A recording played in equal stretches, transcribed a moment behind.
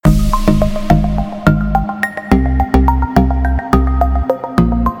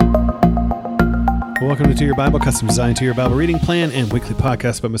Welcome to Your Bible, custom designed to your Bible reading plan and weekly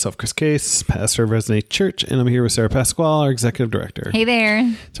podcast by myself, Chris Case, pastor of Resonate Church, and I'm here with Sarah Pasquale, our executive director. Hey there.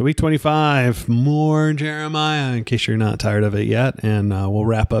 So week 25, more Jeremiah, in case you're not tired of it yet, and we'll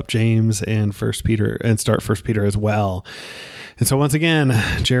wrap up James and First Peter and start First Peter as well. And so once again,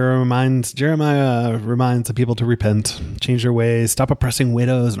 Jeremiah reminds the people to repent, change their ways, stop oppressing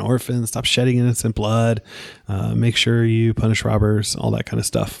widows and orphans, stop shedding innocent blood, make sure you punish robbers, all that kind of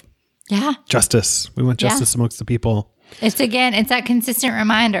stuff. Yeah. Justice. We want justice amongst the people. It's that consistent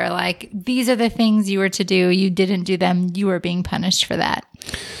reminder, like, these are the things you were to do. You didn't do them. You are being punished for that.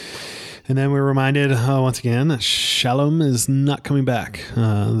 And then we're reminded once again, Shalom is not coming back.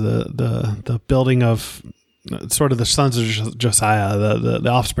 The building of sort of the sons of Josiah, the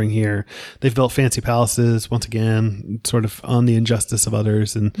offspring here, they've built fancy palaces once again, sort of on the injustice of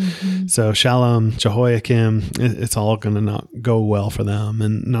others. And so Shalom, Jehoiakim, it's all going to not go well for them.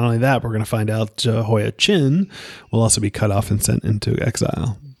 And not only that, we're going to find out Jehoiachin will also be cut off and sent into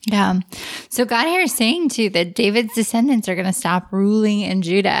exile. Yeah. So God here is saying too that David's descendants are going to stop ruling in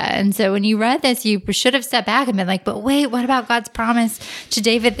Judah. And so when you read this, you should have stepped back and been like, but wait, what about God's promise to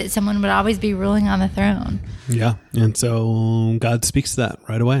David that someone would always be ruling on the throne? Yeah. And so God speaks to that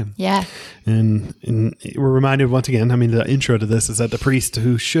right away. Yeah. And we're reminded once again, the intro to this is that the priest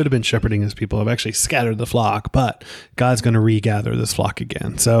who should have been shepherding his people have actually scattered the flock, but God's going to regather this flock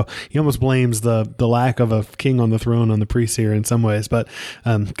again. So he almost blames the lack of a king on the throne on the priests here in some ways, but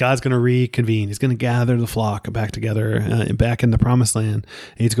God's going to reconvene. He's going to gather the flock back together, back in the promised land.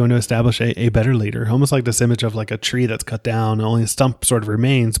 And he's going to establish a better leader, almost like this image of like a tree that's cut down, only a stump sort of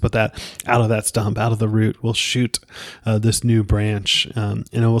remains, but that out of that stump, out of the root, will shoot this new branch, and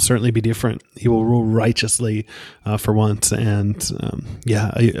it will certainly be different. He will rule righteously for once, and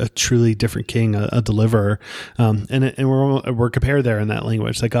a truly different king, a deliverer. And we're compared there in that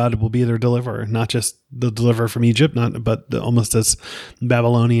language that God will be their deliverer, not just the deliverer from Egypt, but almost this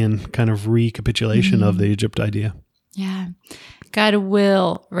Babylonian kind of recapitulation of the Egypt idea. Yeah. God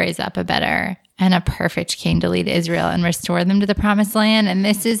will raise up a better and a perfect king to lead Israel and restore them to the promised land. And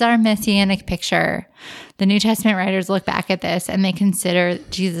this is our messianic picture. The New Testament writers look back at this and they consider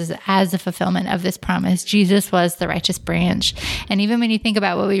Jesus as the fulfillment of this promise. Jesus was the righteous branch. And even when you think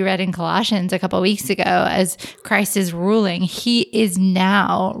about what we read in Colossians a couple of weeks ago, as Christ is ruling, he is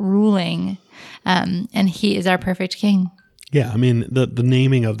now ruling, and he is our perfect king. Yeah, the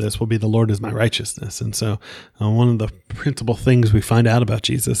naming of this will be the Lord is my righteousness. And so one of the principal things we find out about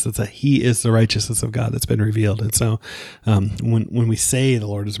Jesus is that he is the righteousness of God that's been revealed. And so when we say the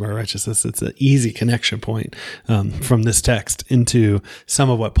Lord is my righteousness, it's an easy connection point from this text into some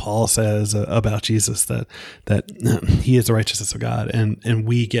of what Paul says about Jesus, that he is the righteousness of God and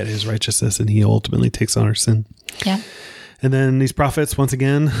we get his righteousness and he ultimately takes on our sin. Yeah. And then these prophets, once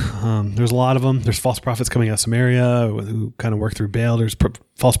again, there's a lot of them. There's false prophets coming out of Samaria who kind of work through Baal. There's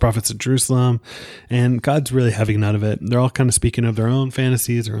false prophets at Jerusalem. And God's really having none of it. They're all kind of speaking of their own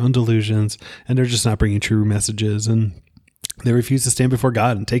fantasies, their own delusions, and they're just not bringing true messages. And they refuse to stand before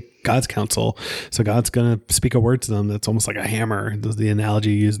God and take God's counsel. So God's going to speak a word to them that's almost like a hammer, the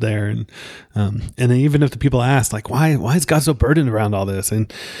analogy used there. And then even if the people ask, like, why is God so burdened around all this?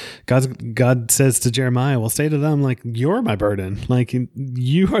 And God says to Jeremiah, well, say to them, like, you're my burden. Like,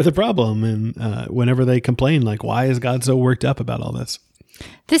 you are the problem. And whenever they complain, like, why is God so worked up about all this?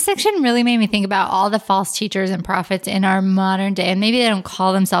 This section really made me think about all the false teachers and prophets in our modern day. And maybe they don't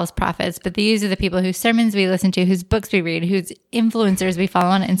call themselves prophets, but these are the people whose sermons we listen to, whose books we read, whose influencers we follow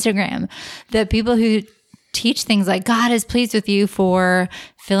on Instagram. The people who teach things like God is pleased with you for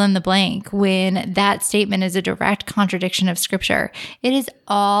fill in the blank, when that statement is a direct contradiction of Scripture. It is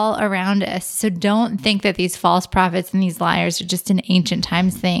all around us. So don't think that these false prophets and these liars are just an ancient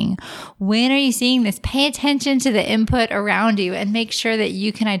times thing. When are you seeing this? Pay attention to the input around you and make sure that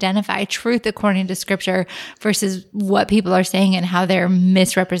you can identify truth according to Scripture versus what people are saying and how they're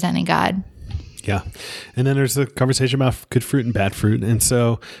misrepresenting God. Yeah. And then there's the conversation about good fruit and bad fruit. And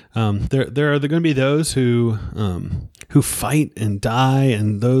so there are going to be those who fight and die,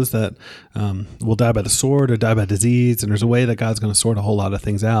 and those that will die by the sword or die by disease. And there's a way that God's going to sort a whole lot of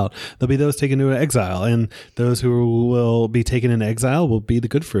things out. There'll be those taken into exile, and those who will be taken into exile will be the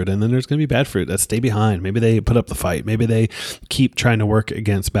good fruit. And then there's going to be bad fruit that stay behind. Maybe they put up the fight. Maybe they keep trying to work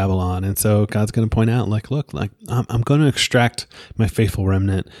against Babylon. And so God's going to point out, like, look, like I'm going to extract my faithful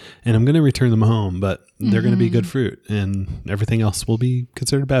remnant and I'm going to return them home, but they're going to be good fruit, and everything else will be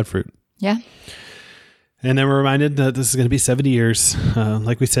considered bad fruit. Yeah. And then we're reminded that this is going to be 70 years.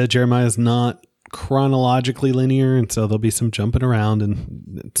 Like we said, Jeremiah is not chronologically linear, and so there'll be some jumping around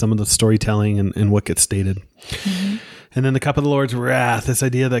and some of the storytelling and what gets stated. Mm-hmm. And then the cup of the Lord's wrath, this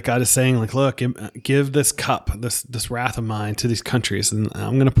idea that God is saying, like, look, give this cup, this wrath of mine to these countries, and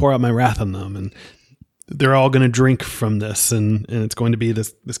I'm going to pour out my wrath on them, and they're all going to drink from this, and it's going to be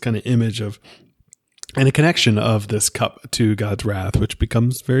this kind of image of, and a connection of this cup to God's wrath, which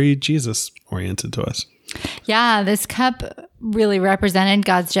becomes very Jesus-oriented to us. Yeah, this cup really represented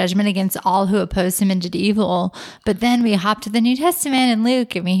God's judgment against all who opposed him and did evil. But then we hop to the New Testament and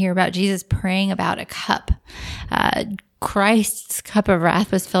Luke, and we hear about Jesus praying about a cup. Christ's cup of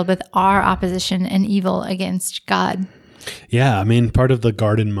wrath was filled with our opposition and evil against God. Yeah, I mean, part of the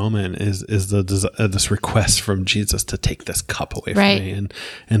garden moment is this request from Jesus to take this cup away from me,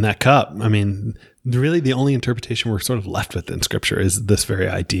 and that cup. I mean, really, the only interpretation we're sort of left with in Scripture is this very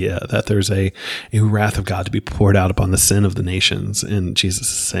idea that there's a wrath of God to be poured out upon the sin of the nations, and Jesus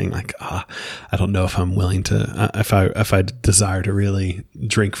is saying, like, I don't know if I'm willing to, if I desire to really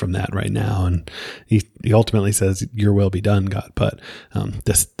drink from that right now. And he ultimately says, "Your will be done, God." But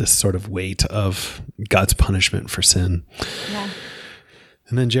this sort of weight of God's punishment for sin. Yeah.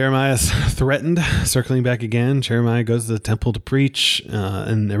 And then Jeremiah is threatened, circling back again. Jeremiah goes to the temple to preach,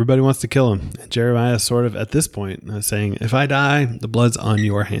 and everybody wants to kill him. And Jeremiah is sort of at this point saying, if I die, the blood's on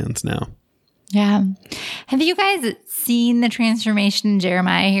your hands now. Yeah. Have you guys seen the transformation in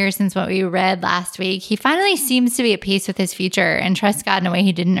Jeremiah here since what we read last week? He finally seems to be at peace with his future and trusts God in a way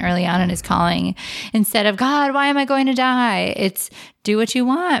he didn't early on in his calling. Instead of, God, why am I going to die? It's do what you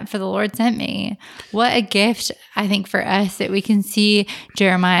want, for the Lord sent me. What a gift, I think, for us that we can see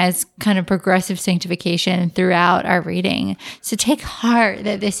Jeremiah's kind of progressive sanctification throughout our reading. So take heart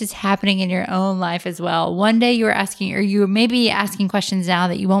that this is happening in your own life as well. One day you are asking, or you may be asking questions now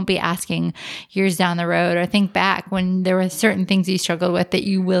that you won't be asking years down the road, or think back when there were certain things you struggled with that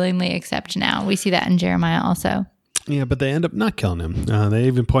you willingly accept now. We see that in Jeremiah also. Yeah, but they end up not killing him. They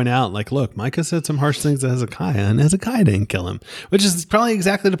even point out, like, look, Micah said some harsh things to Hezekiah, and Hezekiah didn't kill him, which is probably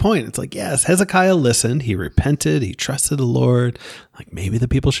exactly the point. It's like, yes, Hezekiah listened, he repented, he trusted the Lord. Like, maybe the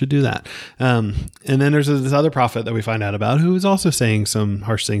people should do that. And then there's this other prophet that we find out about who is also saying some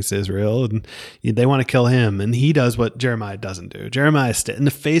harsh things to Israel, and they want to kill him, and he does what Jeremiah doesn't do. Jeremiah, in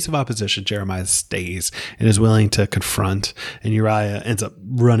the face of opposition, Jeremiah stays and is willing to confront, and Uriah ends up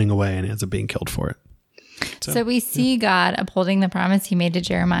running away and ends up being killed for it. So we see God upholding the promise he made to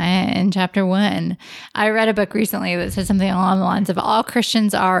Jeremiah in chapter 1. I read a book recently that said something along the lines of all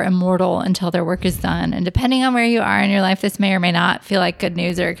Christians are immortal until their work is done. And depending on where you are in your life, this may or may not feel like good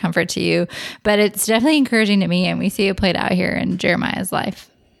news or a comfort to you, but it's definitely encouraging to me. And we see it played out here in Jeremiah's life.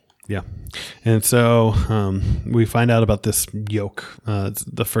 Yeah. And so we find out about this yoke. It's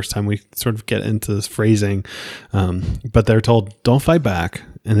the first time we sort of get into this phrasing. But they're told, don't fight back.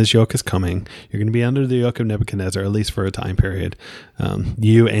 And this yoke is coming. You're going to be under the yoke of Nebuchadnezzar, at least for a time period.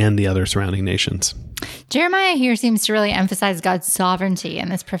 You and the other surrounding nations. Jeremiah here seems to really emphasize God's sovereignty in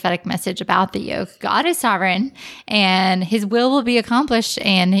this prophetic message about the yoke. God is sovereign, and his will be accomplished,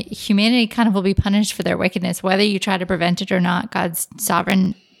 and humanity kind of will be punished for their wickedness. Whether you try to prevent it or not, God's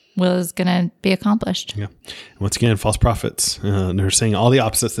sovereign will is going to be accomplished. Yeah. And once again, false prophets. They're saying all the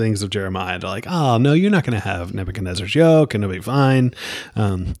opposite things of Jeremiah. They're like, oh, no, you're not going to have Nebuchadnezzar's yoke and it'll be fine.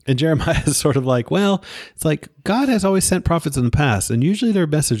 And Jeremiah is sort of like, well, it's like God has always sent prophets in the past, and usually their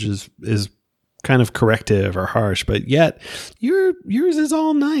message is kind of corrective or harsh, but yet yours is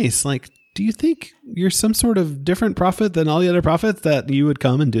all nice. Like, do you think you're some sort of different prophet than all the other prophets that you would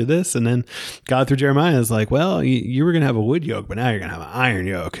come and do this? And then God through Jeremiah is like, well, you were going to have a wood yoke, but now you're going to have an iron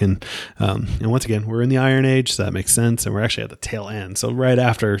yoke. And once again, we're in the Iron Age, so that makes sense. And we're actually at the tail end. So right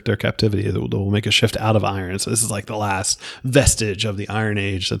after their captivity, they'll make a shift out of iron. So this is like the last vestige of the Iron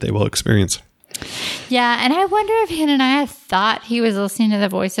Age that they will experience. Yeah, and I wonder if Hananiah thought he was listening to the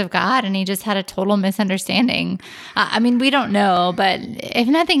voice of God and he just had a total misunderstanding. I mean, we don't know, but if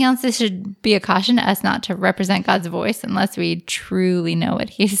nothing else, this should be a caution to us not to represent God's voice unless we truly know what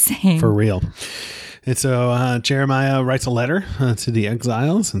he's saying. For real. And so Jeremiah writes a letter to the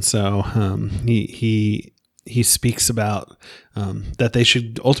exiles, and so he speaks about that they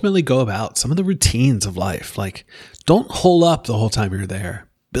should ultimately go about some of the routines of life. Like, don't hole up the whole time you're there.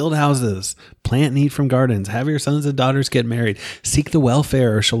 Build houses, plant and eat from gardens, have your sons and daughters get married, seek the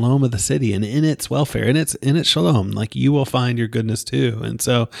welfare or shalom of the city, and in its welfare, in its shalom, like, you will find your goodness too. And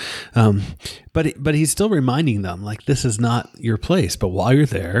so, but he's still reminding them, like, this is not your place, but while you're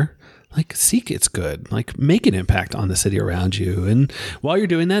there, like, seek its good, like, make an impact on the city around you. And while you're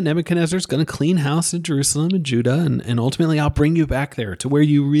doing that, Nebuchadnezzar's going to clean house in Jerusalem and Judah, and ultimately I'll bring you back there to where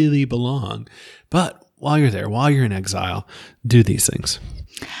you really belong. But while you're there, while you're in exile, do these things.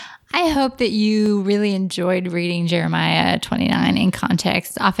 I hope that you really enjoyed reading Jeremiah 29 in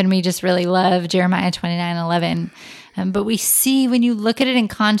context. Often we just really love Jeremiah 29:11. But we see when you look at it in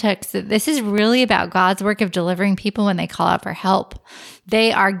context that this is really about God's work of delivering people when they call out for help.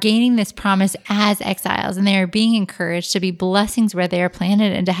 They are gaining this promise as exiles, and they are being encouraged to be blessings where they are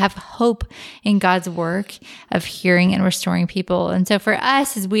planted and to have hope in God's work of hearing and restoring people. And so for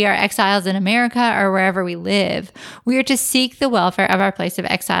us, as we are exiles in America or wherever we live, we are to seek the welfare of our place of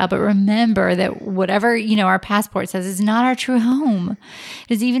exile, but remember that whatever, our passport says is not our true home.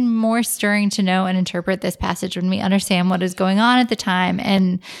 It is even more stirring to know and interpret this passage when we understand what is going on at the time,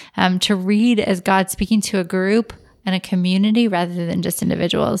 and to read as God speaking to a group and a community rather than just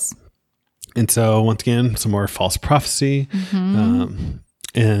individuals. And so once again, some more false prophecy.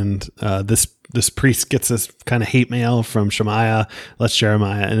 This priest gets this kind of hate mail from Shemaiah, lets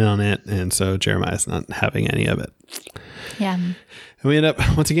Jeremiah in on it. And so Jeremiah's not having any of it. Yeah. And we end up,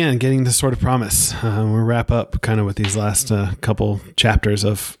 once again, getting this sort of promise. We'll wrap up kind of with these last couple chapters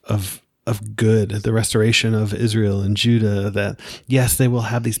of good, the restoration of Israel and Judah, that yes, they will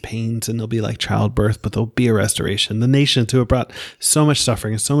have these pains and they'll be like childbirth, but there'll be a restoration. The nations who have brought so much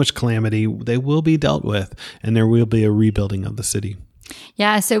suffering and so much calamity, they will be dealt with, and there will be a rebuilding of the city.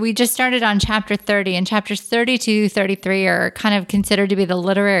 Yeah, so we just started on chapter 30, and chapters 32, 33 are kind of considered to be the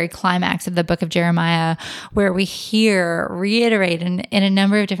literary climax of the book of Jeremiah, where we hear reiterate in a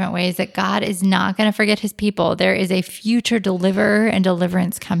number of different ways that God is not going to forget his people. There is a future deliverer and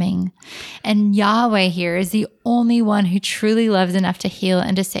deliverance coming. And Yahweh here is the only one who truly loves enough to heal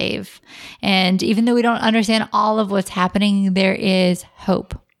and to save. And even though we don't understand all of what's happening, there is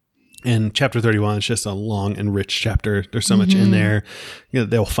hope. And chapter 31 is just a long and rich chapter. There's so much in there.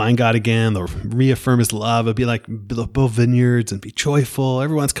 They'll find God again. They'll reaffirm his love. It'll be like both vineyards and be joyful.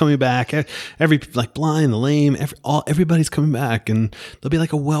 Everyone's coming back. Every like blind, the lame, everybody's coming back. And there'll be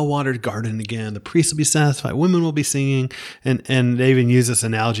like a well-watered garden again. The priests will be satisfied. Women will be singing. And they even use this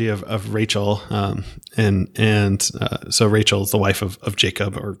analogy of Rachel. So Rachel is the wife of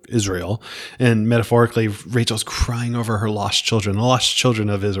Jacob or Israel. And metaphorically, Rachel's crying over her lost children, the lost children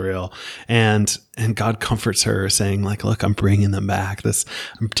of Israel. And God comforts her, saying like, look, I'm bringing them back.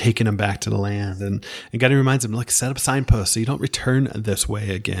 I'm taking them back to the land. And God reminds him, like, set up signposts so you don't return this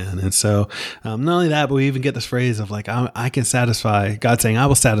way again. And so not only that, but we even get this phrase of like, I can satisfy, God saying, I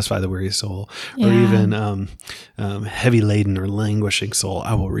will satisfy the weary soul, or even heavy laden or languishing soul,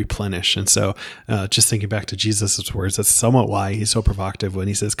 I will replenish. And so just thinking back to Jesus' words, that's somewhat why he's so provocative when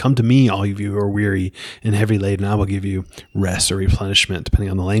he says, come to me, all of you who are weary and heavy laden, I will give you rest or replenishment, depending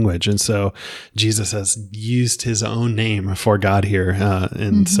on the language. And so Jesus has used his own name for God here.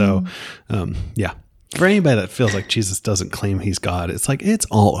 So, for anybody that feels like Jesus doesn't claim he's God, it's like, it's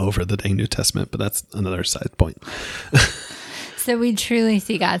all over the dang New Testament, but that's another side point. So we truly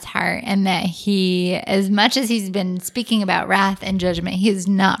see God's heart, and that he, as much as he's been speaking about wrath and judgment, he is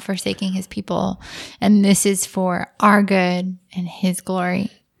not forsaking his people. And this is for our good and his glory.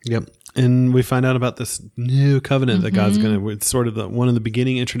 Yep. And we find out about this new covenant that God's going to, it's sort of one of the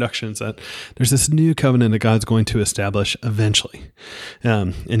beginning introductions, that there's this new covenant that God's going to establish eventually.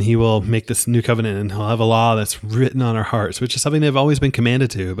 And he will make this new covenant, and he'll have a law that's written on our hearts, which is something they've always been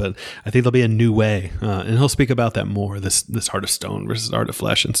commanded to, but I think there'll be a new way. And he'll speak about that more, this heart of stone versus heart of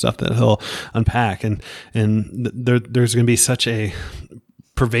flesh and stuff that he'll unpack. And there's going to be such a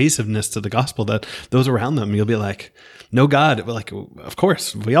pervasiveness to the gospel that those around them, you'll be like, know God. Like, of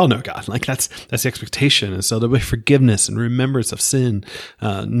course, we all know God. Like that's the expectation. And so there'll be forgiveness and remembrance of sin.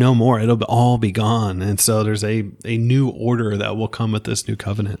 No more. It'll all be gone. And so there's a new order that will come with this new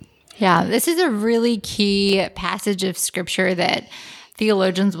covenant. Yeah, this is a really key passage of scripture that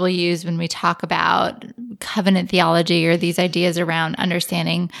theologians will use when we talk about covenant theology, or these ideas around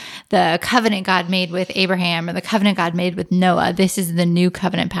understanding the covenant God made with Abraham or the covenant God made with Noah. This is the new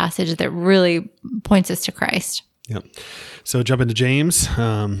covenant passage that really points us to Christ. Yep. So jump into James.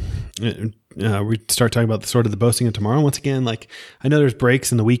 We start talking about the boasting of tomorrow. Once again, like, I know there's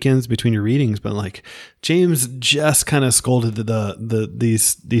breaks in the weekends between your readings, but like James just kind of scolded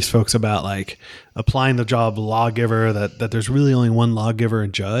these folks about like applying the job lawgiver, that there's really only one lawgiver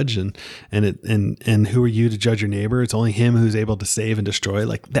and judge, and who are you to judge your neighbor? It's only him who's able to save and destroy.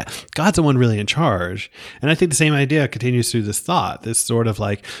 Like that, God's the one really in charge. And I think the same idea continues through this thought, this sort of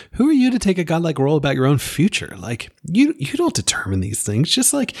like, who are you to take a godlike role about your own future? Like you don't determine these things.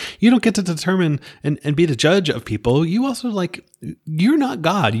 Just like you don't get to determine and be the judge of people. You also, like, you're not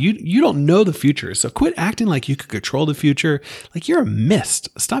God. You don't know the future. So quit acting like you could control the future. Like, you're a mist.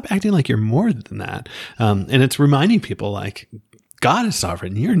 Stop acting like you're more than that. And it's reminding people, like, God is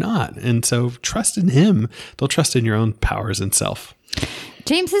sovereign. You're not. And so trust in him. Don't trust in your own powers and self.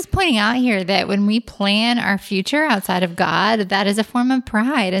 James is pointing out here that when we plan our future outside of God, that is a form of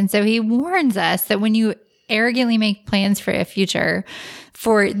pride. And so he warns us that when you arrogantly make plans for the future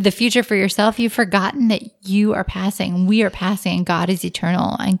for yourself, you've forgotten that you are passing. We are passing, and God is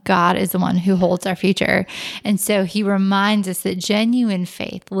eternal, and God is the one who holds our future. And so he reminds us that genuine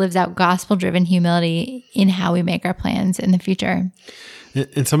faith lives out gospel-driven humility in how we make our plans in the future.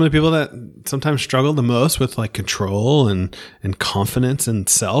 And some of the people that sometimes struggle the most with like control and confidence in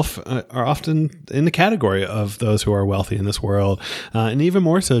self are often in the category of those who are wealthy in this world. And even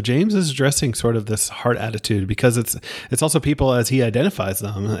more so, James is addressing sort of this heart attitude, because it's also people, as he identifies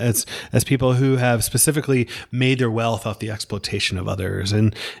them, as people who have specifically made their wealth off the exploitation of others.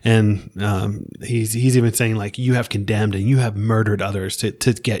 And he's even saying like, you have condemned and you have murdered others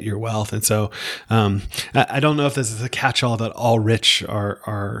to get your wealth. And so I don't know if this is a catch-all that all rich are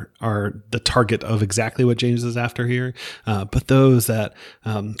the target of exactly what James is after here, but those that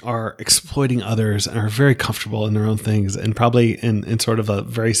are exploiting others and are very comfortable in their own things, and probably in sort of a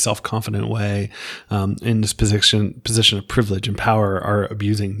very self-confident way, in this position of privilege and power, are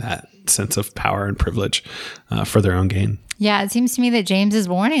abusing that sense of power and privilege for their own gain. Yeah, it seems to me that James is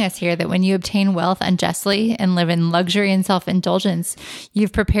warning us here that when you obtain wealth unjustly and live in luxury and self-indulgence,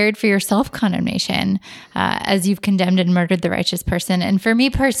 you've prepared for your self-condemnation, as you've condemned and murdered the righteous person. And for me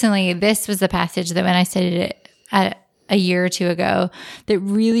personally, this was the passage that when I studied it a year or two ago, that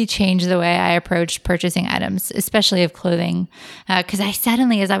really changed the way I approached purchasing items, especially of clothing. Because I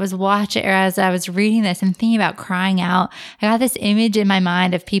suddenly, as I was reading this and thinking about crying out, I got this image in my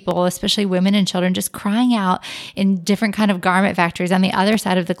mind of people, especially women and children, just crying out in different kind of garment factories on the other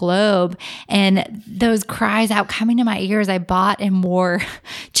side of the globe. And those cries out coming to my ears, I bought and wore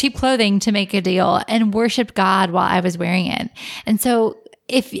cheap clothing to make a deal and worshiped God while I was wearing it. And so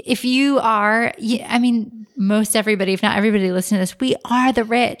if you are, I mean, most everybody, if not everybody listening to this, we are the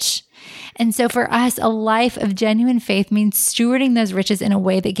rich. And so for us, a life of genuine faith means stewarding those riches in a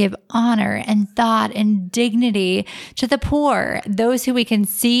way that give honor and thought and dignity to the poor, those who we can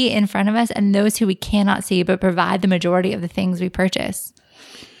see in front of us and those who we cannot see, but provide the majority of the things we purchase.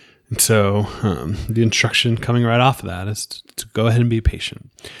 And so the instruction coming right off of that is to go ahead and be patient.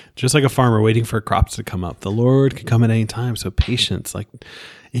 Just like a farmer waiting for crops to come up, the Lord can come at any time. So patience, like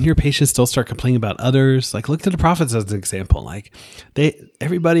in your patience, don't start complaining about others. Like look to the prophets as an example. Like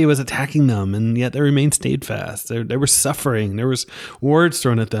everybody was attacking them, and yet they remained steadfast. They were suffering. There was words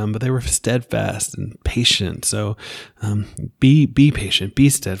thrown at them, but they were steadfast and patient. So be patient, be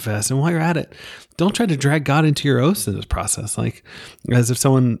steadfast. And while you're at it, don't try to drag God into your oaths in this process, like as if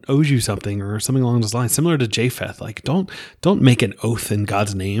someone owes you something or something along those lines. Similar to Japheth, like don't make an oath in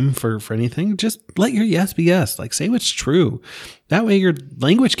God's name for anything. Just let your yes be yes. Like say what's true. That way your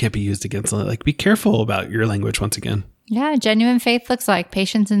language can't be used against it. Like be careful about your language once again. Yeah, genuine faith looks like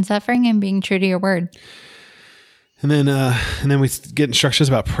patience in suffering and being true to your word. And then we get instructions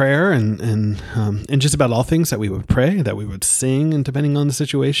about prayer and just about all things that we would pray, that we would sing, and depending on the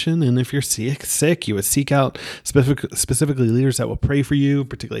situation. And if you're sick, you would seek out specifically leaders that will pray for you,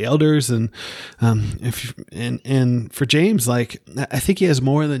 particularly elders. And for James, like I think he has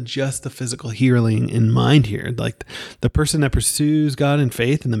more than just the physical healing in mind here. Like the person that pursues God in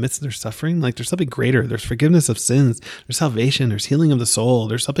faith in the midst of their suffering, like there's something greater. There's forgiveness of sins. There's salvation. There's healing of the soul.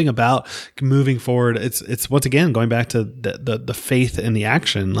 There's something about moving forward. It's once again going back to the faith and the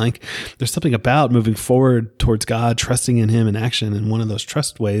action. Like there's something about moving forward towards God, trusting in him in action. And one of those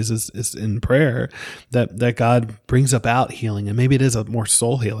trust ways is in prayer, that God brings about healing. And maybe it is a more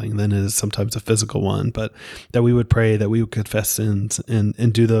soul healing than it is sometimes a physical one, but that we would pray, that we would confess sins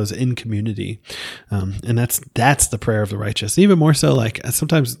and do those in community. And that's the prayer of the righteous. Even more so, like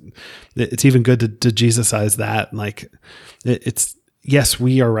sometimes it's even good to Jesus-ize that. Like it's, yes,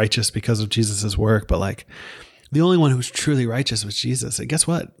 we are righteous because of Jesus's work, but like the only one who's truly righteous was Jesus. And guess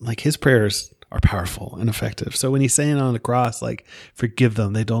what? Like his prayers are powerful and effective. So when he's saying on the cross, like, forgive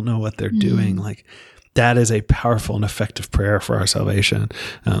them, they don't know what they're doing. Like that is a powerful and effective prayer for our salvation.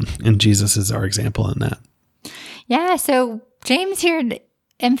 And Jesus is our example in that. Yeah. So James here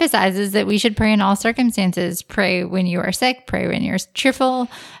emphasizes that we should pray in all circumstances. Pray when you are sick, pray when you're cheerful,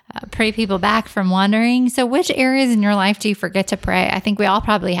 pray people back from wandering. So which areas in your life do you forget to pray? I think we all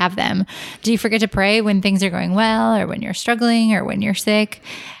probably have them. Do you forget to pray when things are going well, or when you're struggling, or when you're sick?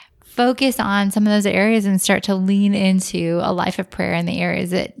 Focus on some of those areas and start to lean into a life of prayer in the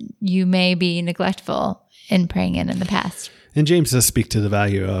areas that you may be neglectful in praying in the past. And James does speak to the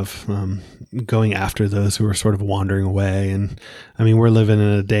value of going after those who are sort of wandering away. And I mean, we're living in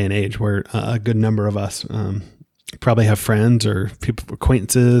a day and age where a good number of us probably have friends or people,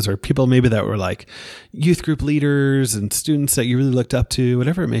 acquaintances, or people maybe that were like youth group leaders and students that you really looked up to,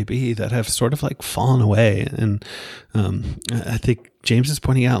 whatever it may be, that have sort of like fallen away. And I think James is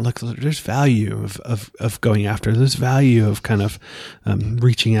pointing out, look, there's value of going after. There's value of kind of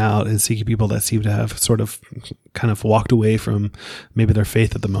reaching out and seeking people that seem to have sort of kind of walked away from maybe their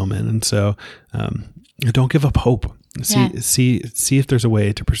faith at the moment. And so don't give up hope. See if there's a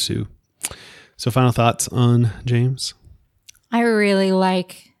way to pursue. So final thoughts on James? I really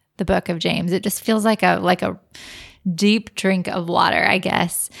like the book of James. It just feels like a deep drink of water, I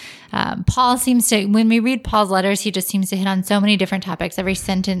guess. Paul seems to, when we read Paul's letters, he just seems to hit on so many different topics. Every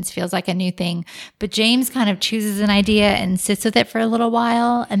sentence feels like a new thing. But James kind of chooses an idea and sits with it for a little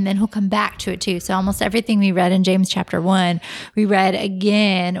while, and then he'll come back to it too. So almost everything we read in James chapter 1, we read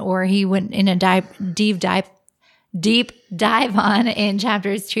again, or he went in a deep dive on in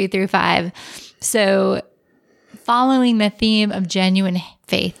chapters 2 through 5. So following the theme of genuine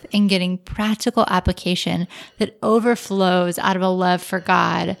faith and getting practical application that overflows out of a love for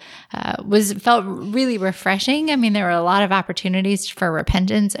God felt really refreshing. I mean, there were a lot of opportunities for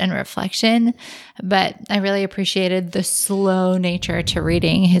repentance and reflection, but I really appreciated the slow nature to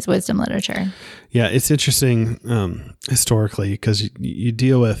reading his wisdom literature. Yeah, it's interesting historically because you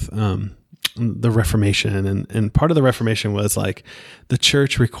deal with the Reformation, and part of the Reformation was like the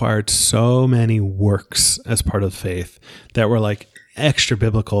church required so many works as part of faith that were like extra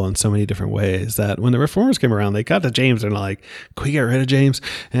biblical in so many different ways that when the reformers came around, they got to James and like, can we get rid of James?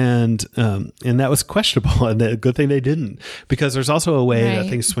 And that was questionable, and a good thing they didn't, because there's also a way that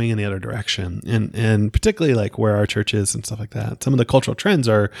things swing in the other direction, and particularly like where our church is and stuff like that. Some of the cultural trends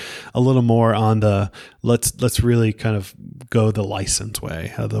are a little more on the let's really kind of go the license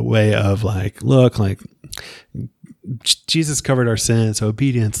way, the way of like, look, like Jesus covered our sins, so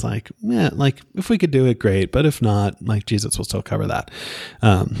obedience, like if we could do it, great, but if not, like Jesus will still cover that.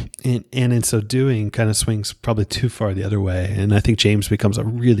 And in so doing, kind of swings probably too far the other way. And I think James becomes a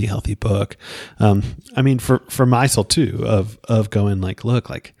really healthy book. I mean, for my soul too, of going like, look,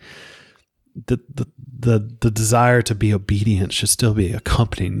 like the desire to be obedient should still be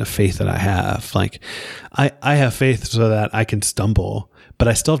accompanying the faith that I have. Like I have faith so that I can stumble, but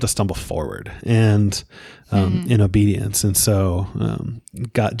I still have to stumble forward and in obedience. And so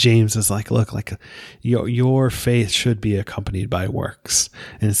James is like, look, like your faith should be accompanied by works,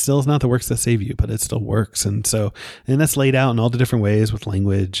 and it still is not the works that save you, but it still works. And so, and that's laid out in all the different ways with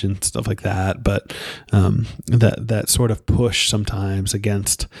language and stuff like that. But that sort of push sometimes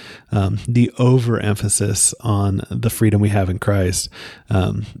against the overemphasis on the freedom we have in Christ,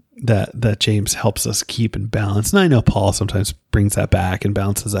 that James helps us keep in balance. And I know Paul sometimes brings that back and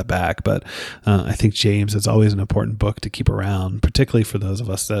balances that back, but I think James is always an important book to keep around, particularly for those of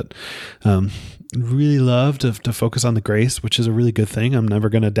us that really love to focus on the grace, which is a really good thing. I'm never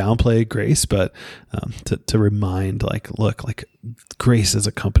going to downplay grace, but to remind, like, look, like grace is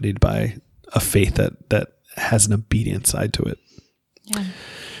accompanied by a faith that has an obedient side to it. Yeah.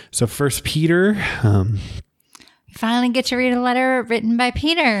 So 1 Peter, we finally get to read a letter written by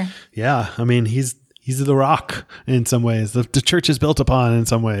Peter. Yeah. I mean, he's the rock in some ways. The church is built upon in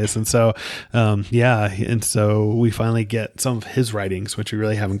some ways. And so, and so we finally get some of his writings, which we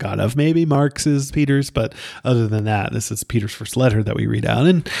really haven't got of. Maybe Mark's is Peter's, but other than that, this is Peter's first letter that we read out.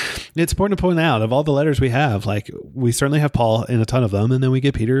 And it's important to point out, of all the letters we have, like we certainly have Paul in a ton of them, and then we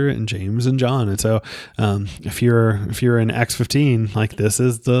get Peter and James and John. And so if you're in Acts 15, like this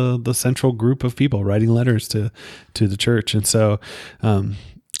is the central group of people writing letters to the church. And so,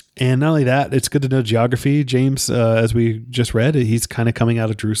 and not only that, it's good to know geography. James, as we just read, he's kind of coming out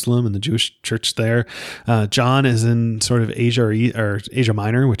of Jerusalem and the Jewish church there. John is in sort of Asia or Asia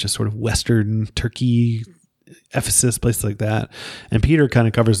Minor, which is sort of Western Turkey, Ephesus, places like that. And Peter kind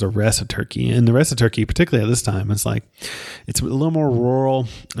of covers the rest of Turkey. And the rest of Turkey, particularly at this time, it's a little more rural.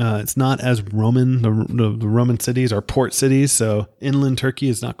 It's not as Roman. The Roman cities are port cities. So inland Turkey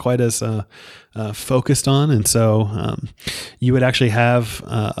is not quite as focused on. And so you would actually have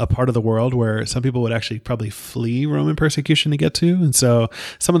a part of the world where some people would actually probably flee Roman persecution to get to. And so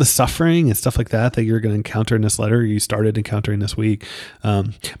some of the suffering and stuff like that you're going to encounter in this letter, you started encountering this week,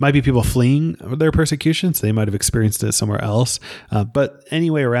 might be people fleeing their persecutions. They might have experienced it somewhere else. But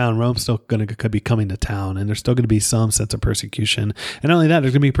anyway around, Rome's still could be coming to town, and there's still going to be some sense of persecution. And not only that,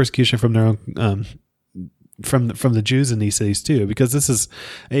 there's going to be persecution from their own from the Jews in these cities too, because this is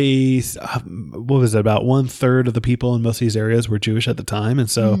about 1/3 of the people in most of these areas were Jewish at the time. And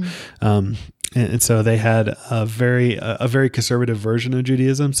so, And so they had a very conservative version of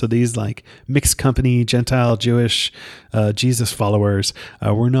Judaism. So these like mixed company, Gentile, Jewish, Jesus followers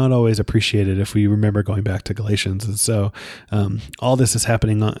were not always appreciated if we remember going back to Galatians. And so all this is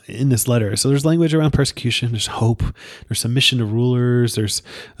happening in this letter. So there's language around persecution. There's hope. There's submission to rulers. There's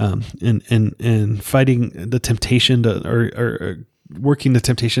and fighting the temptation to or working the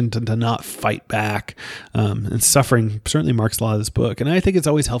temptation to not fight back, and suffering certainly marks a lot of this book. And I think it's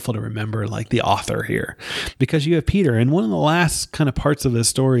always helpful to remember like the author here, because you have Peter, and one of the last kind of parts of this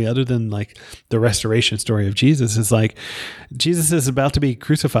story, other than like the restoration story of Jesus, is like Jesus is about to be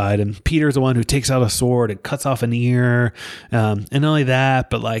crucified, and Peter's the one who takes out a sword and cuts off an ear. And not only that,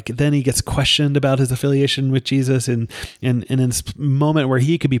 but like then he gets questioned about his affiliation with Jesus, and in this moment where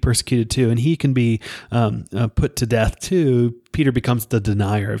he could be persecuted too, and he can be put to death too, Peter becomes the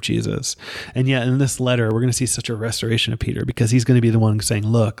denier of Jesus. And yet in this letter, we're going to see such a restoration of Peter, because he's going to be the one saying,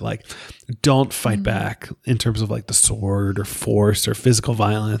 look, like, don't fight back in terms of like the sword or force or physical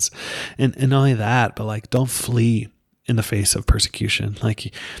violence. And not only that, but like, don't flee in the face of persecution.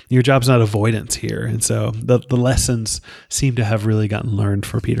 Like, your job's not avoidance here. And so the lessons seem to have really gotten learned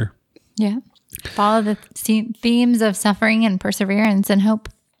for Peter. Yeah. Follow the themes of suffering and perseverance and hope.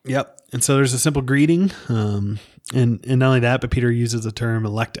 Yep. And so there's a simple greeting. And not only that, but Peter uses the term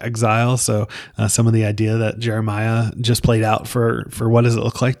elect exile. So some of the idea that Jeremiah just played out for what does it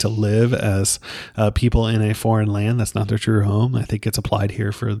look like to live as people in a foreign land that's not their true home, I think it's applied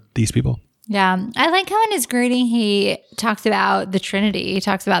here for these people. Yeah. I like how in his greeting, he talks about the Trinity. He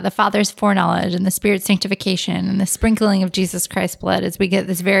talks about the Father's foreknowledge and the Spirit's sanctification and the sprinkling of Jesus Christ's blood, as we get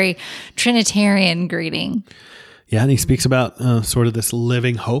this very Trinitarian greeting. Yeah, and he speaks about sort of this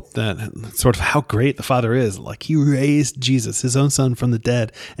living hope, that sort of how great the Father is. Like, he raised Jesus, his own son, from the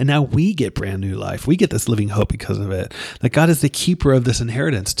dead, and now we get brand new life. We get this living hope because of it. That God is the keeper of this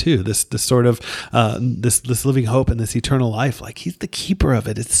inheritance too. This sort of this living hope and this eternal life. Like, he's the keeper of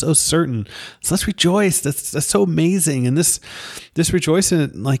it. It's so certain. So let's rejoice. That's so amazing. And this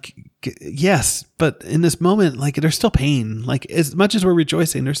rejoicing, like, yes, but in this moment, like, there's still pain. Like, as much as we're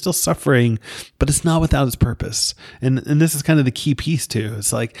rejoicing, there's still suffering, but it's not without its purpose. And this is kind of the key piece too.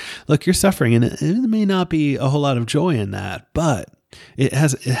 It's like, look, you're suffering, and it may not be a whole lot of joy in that, but it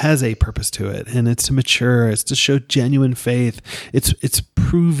has a purpose to it, and it's to mature. It's to show genuine faith. It's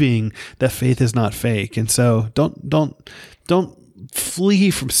proving that faith is not fake. And so don't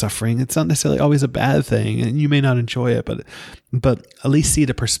flee from suffering. It's not necessarily always a bad thing, and you may not enjoy it, but at least see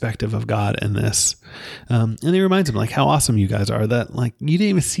the perspective of God in this. And he reminds him, like, how awesome you guys are, that like you didn't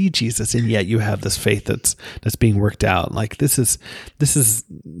even see Jesus, and yet you have this faith that's being worked out. Like, this is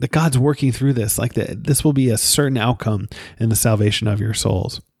that God's working through this. Like, this will be a certain outcome in the salvation of your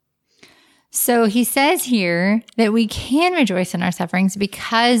souls. So he says here that we can rejoice in our sufferings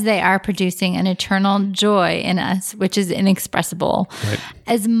because they are producing an eternal joy in us, which is inexpressible. Right.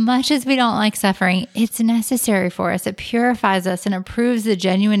 As much as we don't like suffering, it's necessary for us. It purifies us and it proves the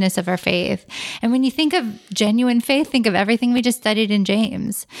genuineness of our faith. And when you think of genuine faith, think of everything we just studied in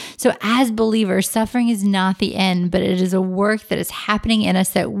James. So as believers, suffering is not the end, but it is a work that is happening in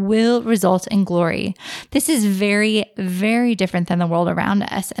us that will result in glory. This is very, very different than the world around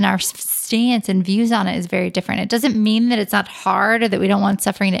us, and our stance and views on it is very different. It doesn't mean that it's not hard or that we don't want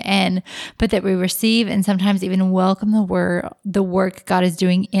suffering to end, but that we receive and sometimes even welcome the work God is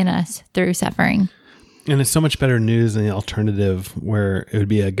doing in us through suffering. And it's so much better news than the alternative, where it would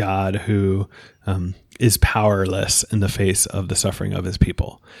be a God who is powerless in the face of the suffering of his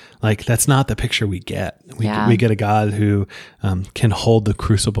people. Like, that's not the picture we get. We get a God who can hold the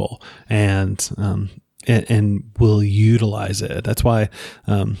crucible and will utilize it. That's why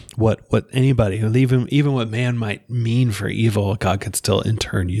what anybody, even what man might mean for evil, God can still in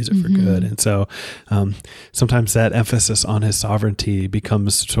turn use it for good. And so sometimes that emphasis on his sovereignty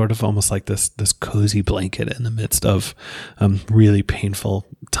becomes sort of almost like this cozy blanket in the midst of really painful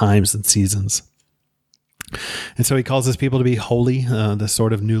times and seasons. And so he calls his people to be holy, this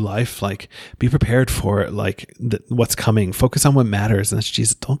sort of new life, like, be prepared for it, like what's coming. Focus on what matters. And that's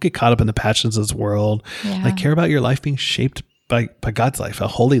Jesus. Don't get caught up in the passions of this world. Yeah. Like, care about your life being shaped by God's life, a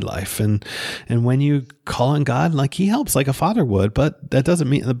holy life. And when you call on God, like, he helps like a father would, but that doesn't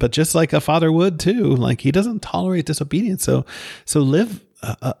mean, but just like a father would too, like, he doesn't tolerate disobedience. So live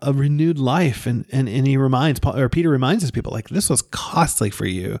a renewed life. And he Peter reminds his people, like, this was costly for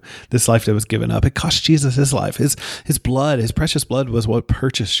you, this life that was given up. It cost Jesus his life. His blood, his precious blood was what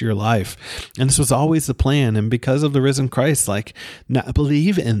purchased your life. And this was always the plan. And because of the risen Christ, like,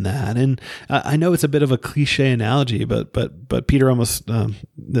 believe in that. And I know it's a bit of a cliche analogy, but Peter almost, the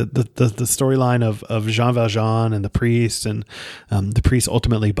storyline of Jean Valjean and the priest, and the priest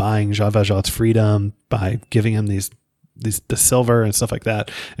ultimately buying Jean Valjean's freedom by giving him the silver and stuff like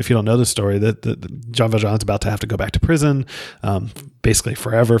that. If you don't know the story, that Jean Valjean's about to have to go back to prison, basically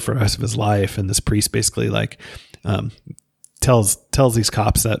forever for the rest of his life. And this priest basically tells these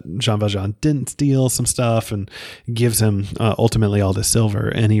cops that Jean Valjean didn't steal some stuff, and gives him ultimately all the silver.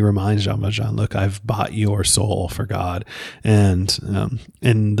 And he reminds Jean Valjean, look, I've bought your soul for God. And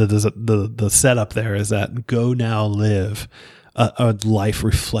the setup there is that go now live a life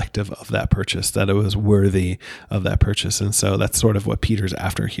reflective of that purchase, that it was worthy of that purchase. And so that's sort of what Peter's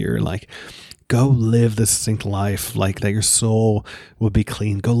after here. Like, go live this distinct life, like that your soul will be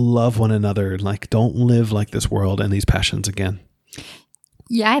clean. Go love one another. Like, don't live like this world and these passions again.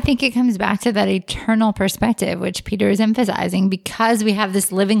 Yeah, I think it comes back to that eternal perspective, which Peter is emphasizing. Because we have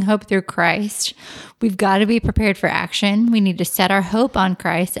this living hope through Christ, we've got to be prepared for action. We need to set our hope on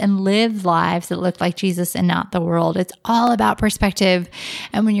Christ and live lives that look like Jesus and not the world. It's all about perspective.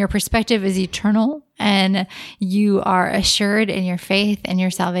 And when your perspective is eternal and you are assured in your faith and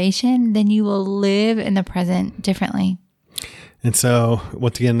your salvation, then you will live in the present differently. And so,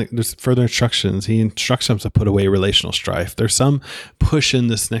 once again, there's further instructions. He instructs them to put away relational strife. There's some push in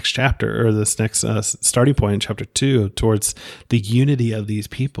this next chapter, or this next starting point in chapter 2, towards the unity of these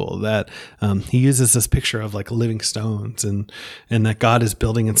people. That he uses this picture of like living stones, and that God is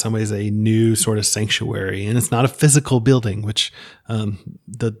building in some ways a new sort of sanctuary. And it's not a physical building, which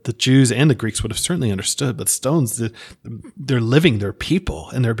the Jews and the Greeks would have certainly understood. But stones, they're living, they're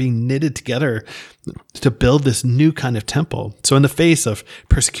people, and they're being knitted together to build this new kind of temple. So in the face of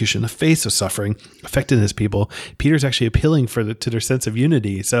persecution, the face of suffering affecting his people, Peter's actually appealing to their sense of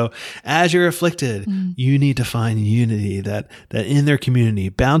unity. So as you're afflicted, you need to find unity, that in their community,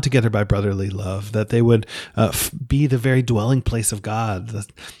 bound together by brotherly love, that they would be the very dwelling place of God.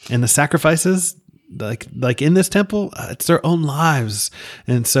 And the sacrifices, like in this temple, it's their own lives.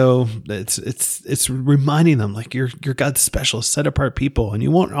 And so it's reminding them, like, you're God's special, set apart people, and you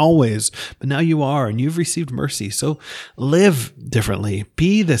won't always, but now you are, and you've received mercy. So live differently,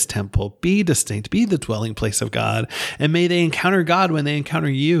 be this temple, be distinct, be the dwelling place of God. And may they encounter God when they encounter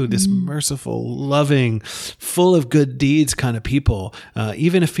you, this merciful, loving, full of good deeds kind of people.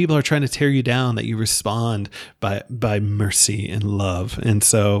 Even if people are trying to tear you down, that you respond by mercy and love. And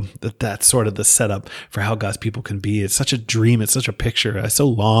so that's sort of the setup for how God's people can be. It's such a dream. It's such a picture. I so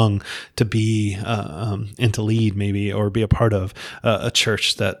long to be and to lead, maybe, or be a part of a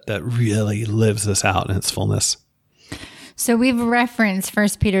church that really lives this out in its fullness. So we've referenced 1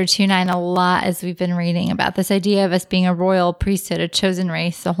 Peter 2:9 a lot as we've been reading about this idea of us being a royal priesthood, a chosen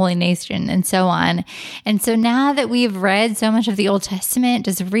race, a holy nation, and so on. And so now that we've read so much of the Old Testament,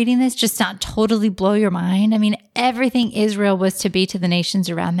 does reading this just not totally blow your mind? I mean, everything Israel was to be to the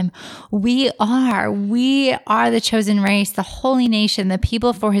nations around them, we are the chosen race, the holy nation, the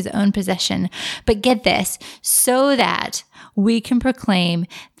people for his own possession. But get this, so that we can proclaim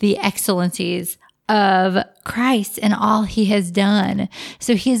the excellencies of Christ and all he has done.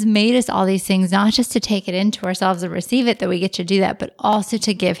 So he has made us all these things, not just to take it into ourselves and receive it, that we get to do that, but also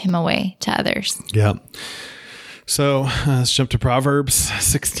to give him away to others. Yeah. So let's jump to Proverbs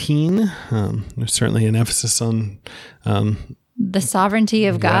 16. There's certainly an emphasis on the sovereignty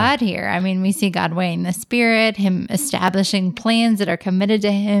of God here. I mean, we see God weighing the Spirit, him establishing plans that are committed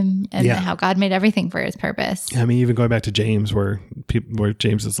to him, and how God made everything for his purpose. I mean, even going back to James, where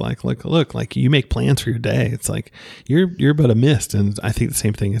James is like, look, like, you make plans for your day. It's like, you're but a mist. And I think the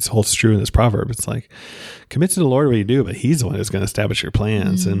same thing holds true in this proverb. It's like, commit to the Lord what you do, but he's the one who's going to establish your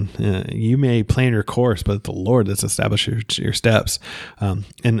plans. And you may plan your course, but the Lord that's established your steps. And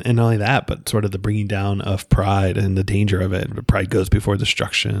not only that, but sort of the bringing down of pride and the danger of it. Pride goes before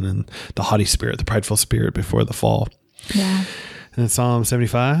destruction, and the haughty spirit, the prideful spirit, before the fall. Yeah. And in Psalm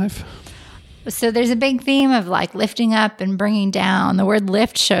 75. So there's a big theme of like lifting up and bringing down. The word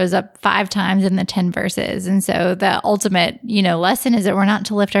lift shows up 5 times in the 10 verses. And so the ultimate, lesson is that we're not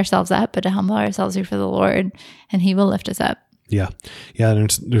to lift ourselves up, but to humble ourselves before the Lord, and he will lift us up. Yeah.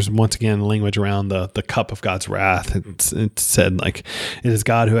 There's once again language around the cup of God's wrath. It's said like, it is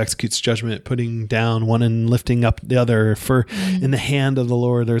God who executes judgment, putting down one and lifting up the other. For in the hand of the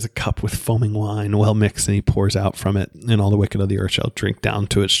Lord there's a cup with foaming wine, well mixed, and he pours out from it, and all the wicked of the earth shall drink down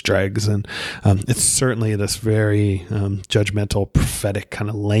to its dregs. And it's certainly this very judgmental, prophetic kind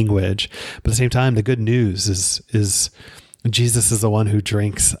of language. But at the same time, the good news is Jesus is the one who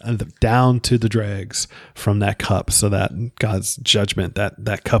drinks down to the dregs from that cup, so that God's judgment,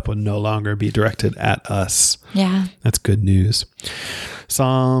 that cup would no longer be directed at us. Yeah. That's good news.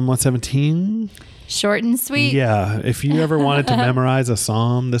 Psalm 117. Short and sweet. Yeah. If you ever wanted to memorize a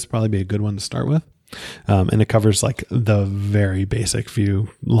psalm, this would probably be a good one to start with. And it covers like the very basic few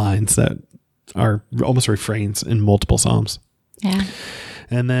lines that are almost refrains in multiple psalms. Yeah.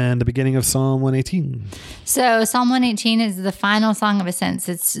 And then the beginning of Psalm 118. So Psalm 118 is the final song of ascents.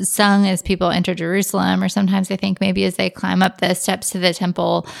 It's sung as people enter Jerusalem, or sometimes I think maybe as they climb up the steps to the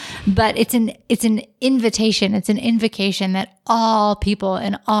temple. But it's an invitation. It's an invocation that all people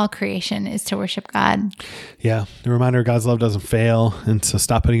and all creation is to worship God. Yeah. The reminder God's love doesn't fail. And so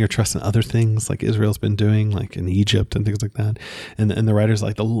stop putting your trust in other things like Israel's been doing, like in Egypt and things like that. And the writer's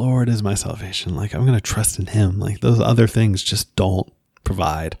like, the Lord is my salvation. Like, I'm going to trust in him. Like, those other things just don't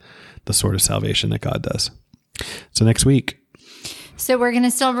provide the sort of salvation that God does. So next week. So we're going to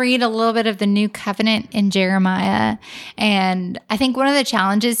still read a little bit of the New Covenant in Jeremiah. And I think one of the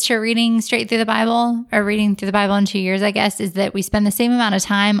challenges to reading straight through the Bible, or reading through the Bible in 2 years, I guess, is that we spend the same amount of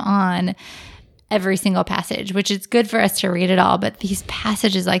time on every single passage, which is good for us to read it all. But these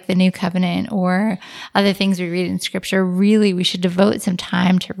passages like the New Covenant or other things we read in Scripture, really, we should devote some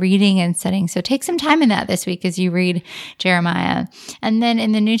time to reading and studying. So take some time in that this week as you read Jeremiah. And then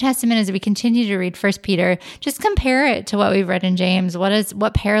in the New Testament, as we continue to read 1 Peter, just compare it to what we've read in James.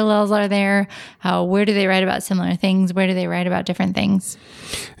 What parallels are there? Where do they write about similar things? Where do they write about different things?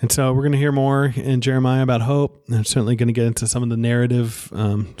 And so we're going to hear more in Jeremiah about hope. I'm certainly going to get into some of the narrative,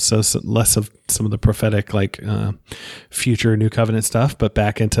 so less of some of the prophetic, like future New Covenant stuff, but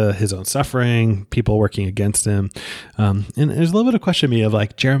back into his own suffering, people working against him. And there's a little bit of question to me of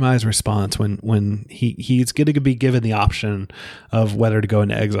like Jeremiah's response when he's going to be given the option of whether to go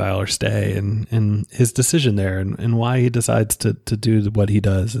into exile or stay, and his decision there, and why he decides to do what he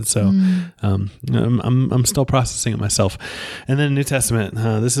does. And so I'm still processing it myself. And then New Testament,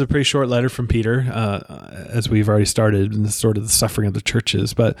 this is a pretty short letter from Peter, as we've already started in sort of the suffering of the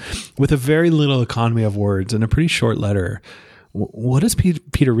churches, but with a very little economy of words and a pretty short letter. What does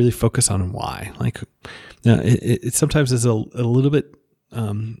Peter really focus on, and why? Like, it sometimes is a little bit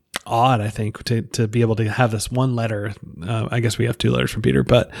odd, I think, to be able to have this one letter. I guess we have two letters from Peter,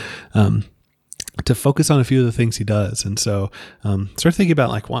 but to focus on a few of the things he does. And so start thinking about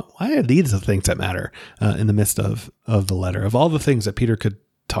like, why are these the things that matter in the midst of the letter, of all the things that Peter could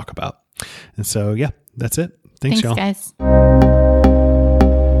talk about. And so, yeah, that's it. Thanks y'all. Guys.